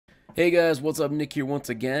Hey guys, what's up? Nick here once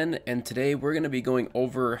again, and today we're going to be going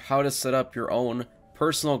over how to set up your own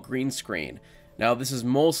personal green screen. Now this is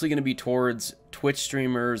mostly going to be towards Twitch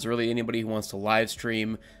streamers, really anybody who wants to live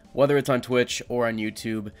stream, whether it's on Twitch or on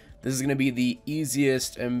YouTube. This is going to be the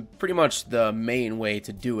easiest and pretty much the main way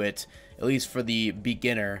to do it, at least for the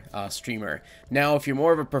beginner streamer. Now if you're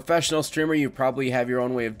more of a professional streamer, you probably have your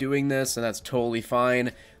own way of doing this, and that's totally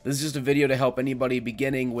fine. This is just a video to help anybody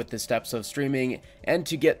beginning with the steps of streaming and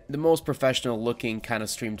to get the most professional looking kind of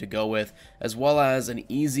stream to go with, as well as an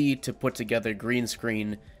easy to put together green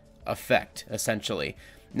screen effect, essentially.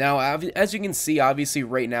 Now, as you can see, obviously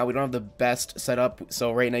right now we don't have the best setup,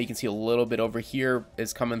 so right now you can see a little bit over here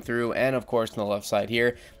is coming through, and of course on the left side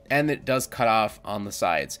here, and it does cut off on the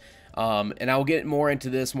sides. And I'll get more into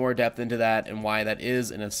this, more depth into that, and why that is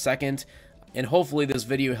in a second. And hopefully this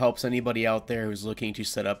video helps anybody out there who's looking to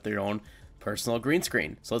set up their own personal green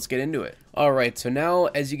screen. So let's get into it. Alright, so now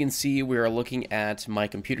as you can see, we are looking at my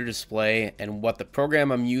computer display, and what the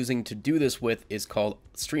program I'm using to do this with is called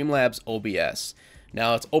Streamlabs OBS.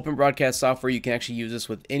 Now it's open broadcast software. You can actually use this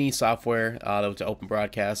with any software that's open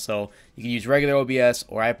broadcast. So you can use regular OBS,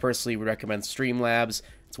 or I personally would recommend Streamlabs.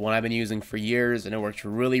 It's one I've been using for years, and it works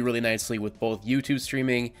really, really nicely with both YouTube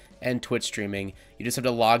streaming and Twitch streaming. You just have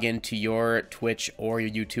to log into your Twitch or your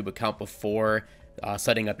YouTube account before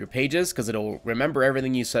setting up your pages, because it'll remember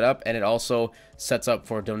everything you set up, and it also sets up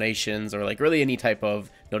for donations or like really any type of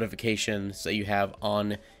notifications that you have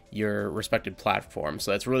on your respected platform.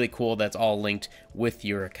 So that's really cool. That's all linked with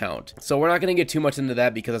your account. So we're not going to get too much into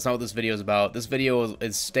that because that's not what this video is about. This video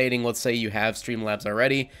is stating, let's say you have Streamlabs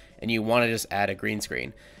already and you want to just add a green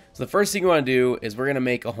screen. So the first thing you want to do is we're going to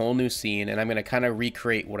make a whole new scene, and I'm going to kind of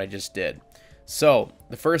recreate what I just did. So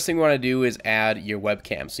the first thing we want to do is add your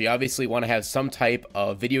webcam. So you obviously want to have some type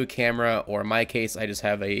of video camera, or in my case I just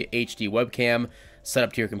have a HD webcam set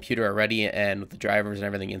up to your computer already and with the drivers and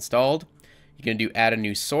everything installed. You're going to do add a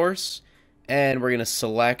new source, and we're going to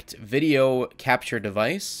select video capture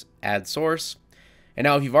device, add source. And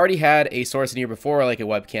now if you've already had a source in here before, like a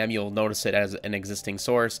webcam, you'll notice it as an existing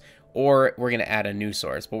source, or we're going to add a new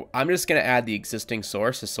source. But I'm just going to add the existing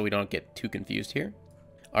source just so we don't get too confused here.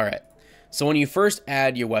 Alright, so when you first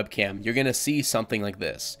add your webcam, you're going to see something like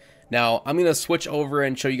this. Now I'm going to switch over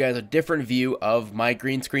and show you guys a different view of my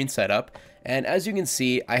green screen setup. And as you can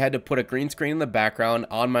see, I had to put a green screen in the background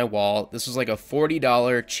on my wall. This was like a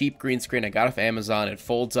 $40 cheap green screen I got off Amazon. It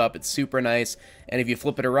folds up, it's super nice, and if you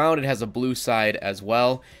flip it around, it has a blue side as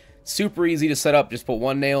well. Super easy to set up. Just put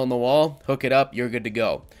one nail in the wall, hook it up, you're good to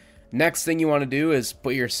go. Next thing you want to do is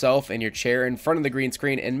put yourself and your chair in front of the green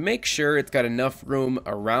screen and make sure it's got enough room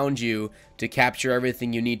around you to capture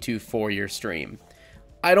everything you need to for your stream.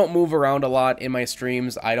 I don't move around a lot in my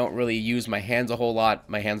streams. I don't really use my hands a whole lot.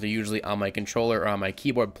 My hands are usually on my controller or on my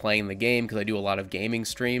keyboard playing the game because I do a lot of gaming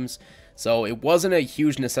streams. So it wasn't a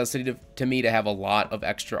huge necessity to me to have a lot of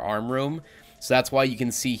extra arm room. So that's why you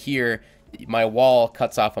can see here my wall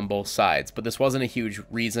cuts off on both sides. But this wasn't a huge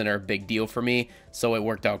reason or big deal for me, so it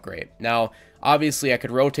worked out great. Now, obviously I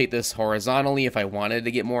could rotate this horizontally if I wanted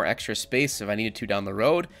to get more extra space if I needed to down the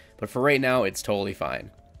road. But for right now, it's totally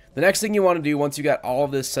fine. The next thing you want to do once you got all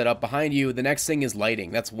of this set up behind you, the next thing is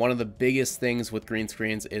lighting. That's one of the biggest things with green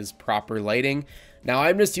screens is proper lighting. Now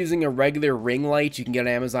I'm just using a regular ring light. You can get on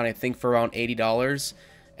Amazon I think for around $80.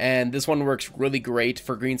 And this one works really great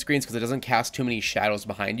for green screens because it doesn't cast too many shadows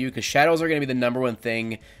behind you, because shadows are going to be the #1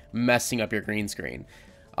 thing messing up your green screen.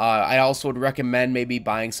 I also would recommend maybe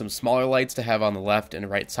buying some smaller lights to have on the left and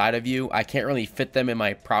right side of you. I can't really fit them in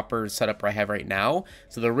my proper setup I have right now,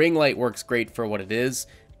 so the ring light works great for what it is.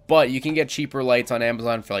 But you can get cheaper lights on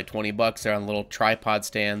Amazon for like 20 bucks. They're on little tripod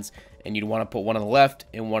stands, and you'd want to put one on the left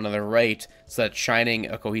and one on the right so that's shining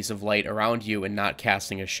a cohesive light around you and not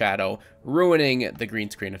casting a shadow, ruining the green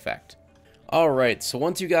screen effect. Alright, so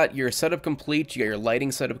once you got your setup complete, you got your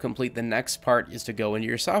lighting setup complete, the next part is to go into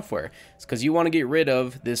your software. It's because you want to get rid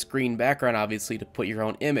of this green background, obviously, to put your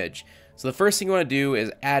own image. So the first thing you want to do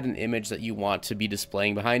is add an image that you want to be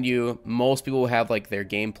displaying behind you. Most people will have like their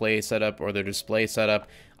gameplay setup or their display setup.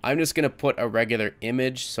 I'm just going to put a regular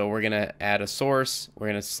image, so we're going to add a source, we're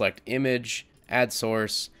going to select image, add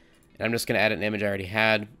source, and I'm just going to add an image I already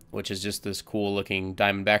had, which is just this cool looking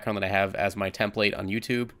diamond background that I have as my template on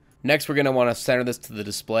YouTube. Next, we're going to want to center this to the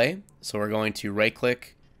display, so we're going to right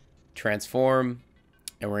click, transform,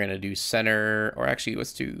 and we're going to do center, or actually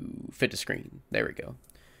let's do fit to screen. There we go.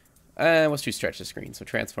 Let's do stretch to screen, so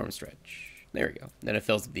transform and stretch. There we go. Then it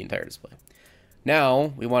fills up the entire display.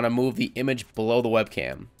 Now, we want to move the image below the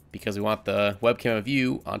webcam. because we want the webcam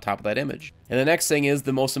view on top of that image. And the next thing is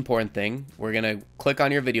the most important thing. We're going to click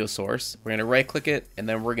on your video source. We're going to right click it, and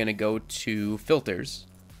then we're going to go to filters,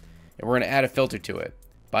 and we're going to add a filter to it.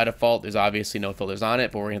 By default, there's obviously no filters on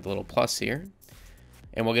it, but we're going to hit the little plus here.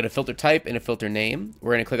 And we'll get a filter type and a filter name.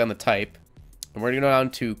 We're going to click on the type, and we're going to go down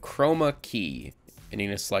to chroma key, and you're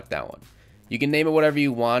going to select that one. You can name it whatever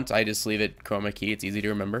you want. I just leave it chroma key. It's easy to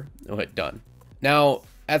remember. We'll hit done. Now,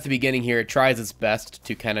 at the beginning here, it tries its best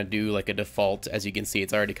to kind of do like a default. As you can see,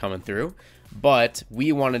 it's already coming through. But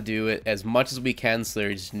we want to do it as much as we can so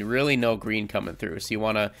there's really no green coming through. So you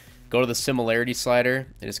want to go to the similarity slider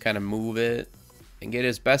and just kind of move it and get it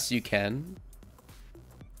as best you can.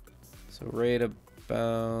 So right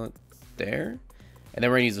about there. And then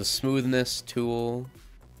we're going to use the smoothness tool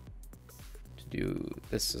to do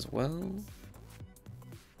this as well.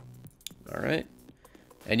 Alright.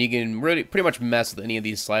 And you can really pretty much mess with any of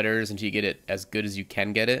these sliders until you get it as good as you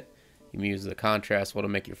can get it. You can use the contrast tool to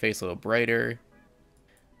make your face a little brighter.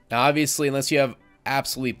 Now obviously, unless you have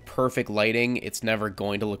absolutely perfect lighting, it's never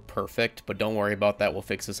going to look perfect, but don't worry about that. We'll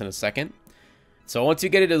fix this in a second. So once you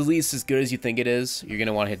get it at least as good as you think it is, you're going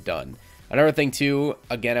to want to hit done. Another thing too,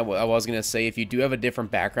 again, I was going to say, if you do have a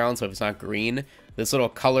different background, so if it's not green, this little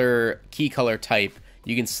key color type,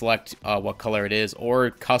 you can select what color it is, or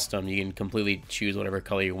custom, you can completely choose whatever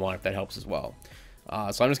color you want if that helps as well. So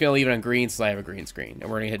I'm just going to leave it on green since I have a green screen, and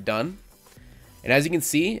we're going to hit done. And as you can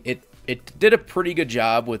see, it did a pretty good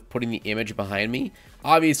job with putting the image behind me.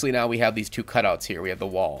 Obviously now we have these two cutouts here. We have the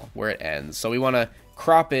wall where it ends, so we want to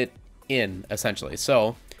crop it in essentially.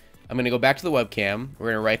 So I'm going to go back to the webcam. We're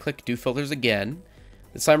going to right click, do filters again.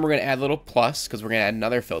 This time we're going to add a little plus because we're going to add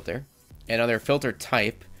another filter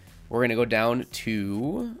type. We're going to go down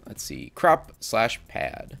to, let's see,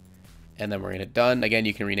 crop/pad. And then we're going to hit done. Again,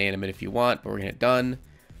 you can rename it if you want, but we're going to hit done.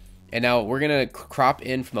 And now we're going to crop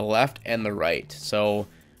in from the left and the right. So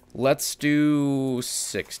let's do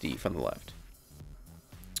 60 from the left.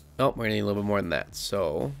 Oh, we're going to need a little bit more than that.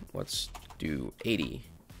 So let's do 80.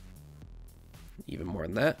 Even more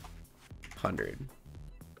than that. 100.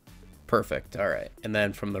 Perfect. All right. And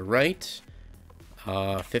then from the right,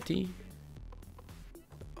 50.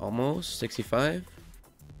 Almost 65.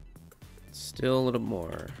 Still a little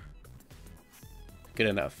more. Good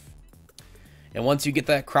enough. And once you get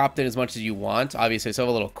that cropped in as much as you want, obviously I still have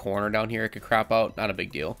a little corner down here it could crop out. Not a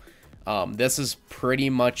big deal. This is pretty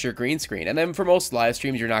much your green screen. And then for most live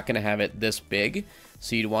streams, you're not going to have it this big.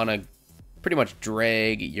 So you'd want to pretty much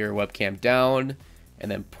drag your webcam down and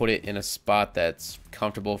then put it in a spot that's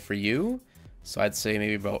comfortable for you. So I'd say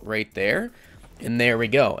maybe about right there. And there we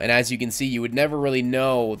go. And as you can see, you would never really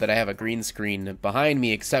know that I have a green screen behind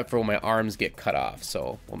me except for when my arms get cut off.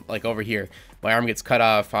 So like over here, my arm gets cut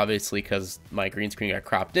off obviously because my green screen got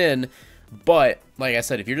cropped in. But like I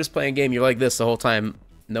said, if you're just playing a game, you're like this the whole time,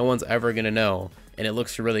 no one's ever going to know. And it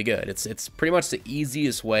looks really good. It's pretty much the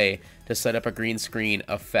easiest way to set up a green screen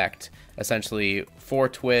effect, essentially for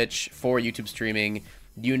Twitch, for YouTube streaming,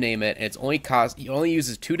 you name it. And it only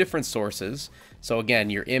uses two different sources. So again,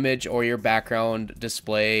 your image or your background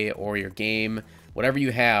display or your game, whatever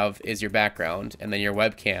you have is your background, and then your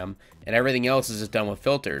webcam, and everything else is just done with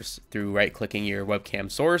filters through right-clicking your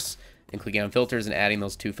webcam source and clicking on filters and adding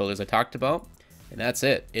those two filters I talked about. And that's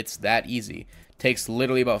it. It's that easy. Takes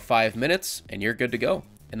literally about 5 minutes and you're good to go.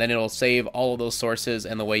 And then it'll save all of those sources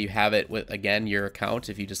and the way you have it with, again, your account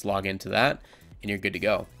if you just log into that, and you're good to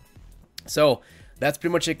go. So that's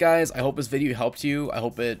pretty much it, guys. I hope this video helped you. I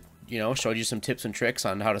hope it, showed you some tips and tricks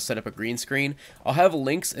on how to set up a green screen. I'll have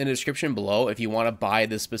links in the description below if you want to buy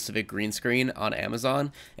this specific green screen on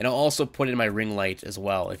Amazon, and I'll also put it in my ring light as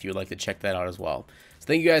well if you would like to check that out as well. So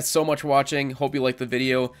thank you guys so much for watching. Hope you liked the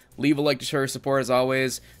video. Leave a like to show your support as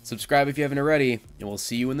always. Subscribe if you haven't already, and we'll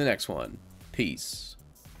see you in the next one. Peace.